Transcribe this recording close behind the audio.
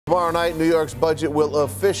Tomorrow night, New York's budget will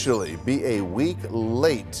officially be a week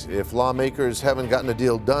late. If lawmakers haven't gotten a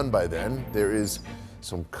deal done by then, there is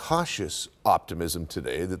some cautious optimism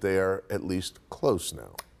today that they are at least close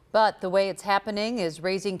now. But the way it's happening is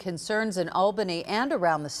raising concerns in Albany and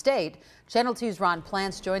around the state. Channel 2's Ron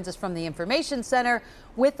Plants joins us from the Information Center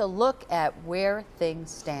with a look at where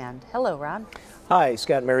things stand. Hello, Ron. Hi,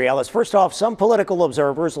 Scott and Mary Alice. First off, some political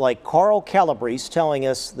observers like Carl Calabrese telling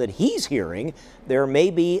us that he's hearing there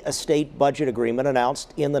may be a state budget agreement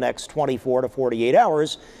announced in the next 24 to 48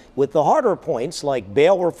 hours, with the harder points like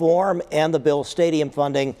bail reform and the Bill Stadium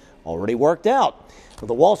funding already worked out.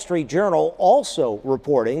 The Wall Street Journal also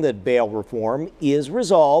reporting that bail reform is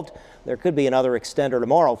resolved. There could be another extender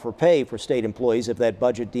tomorrow for pay for state employees if that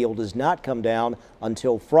budget deal does not come down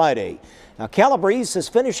until Friday. Now, Calabrese says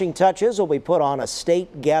finishing touches will be put on a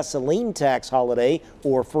state gasoline tax holiday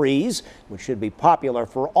or freeze, which should be popular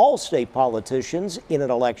for all state politicians in an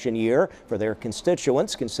election year for their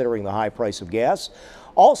constituents, considering the high price of gas.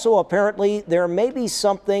 Also, apparently, there may be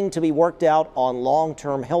something to be worked out on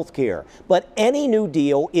long-term health care. But any new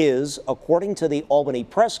deal is, according to the Albany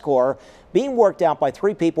Press Corps, being worked out by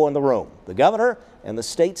three people in the room: the governor and the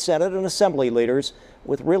state senate and assembly leaders,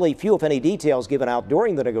 with really few, if any, details given out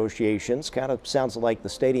during the negotiations. Kind of sounds like the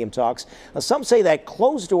stadium talks. Now, some say that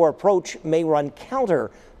closed-door approach may run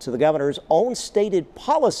counter to the governor's own stated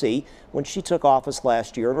policy when she took office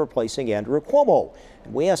last year, replacing Andrew Cuomo.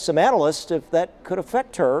 And we asked some analysts if that could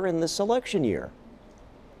affect her in this election year.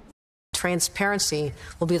 Transparency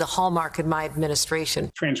will be the hallmark in my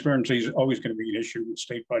administration. Transparency is always going to be an issue with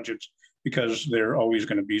state budgets because there are always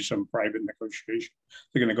going to be some private negotiation.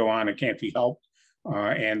 They're going to go on. It can't be helped.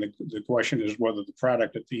 And the question is whether the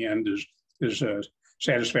product at the end is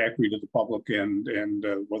satisfactory to the public and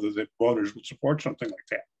whether the voters would support something like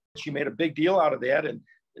that. She made a big deal out of that, and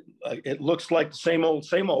it looks like the same old,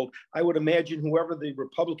 same old. I would imagine whoever the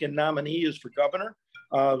Republican nominee is for governor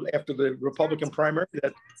after the Republican primary,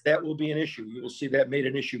 that will be an issue. You will see that made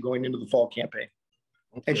an issue going into the fall campaign.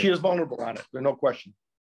 Okay. And she is vulnerable on it. There's no question.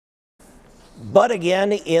 But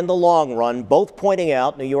again, in the long run, both pointing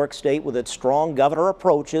out New York State, with its strong governor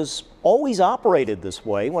approach, has always operated this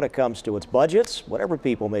way when it comes to its budgets, whatever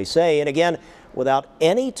people may say. And again, without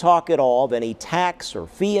any talk at all of any tax or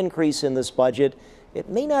fee increase in this budget, it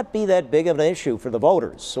may not be that big of an issue for the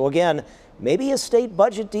voters. So again, maybe a state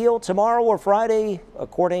budget deal tomorrow or Friday,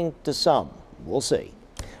 according to some. We'll see.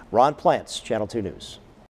 Ron Plants, Channel 2 News.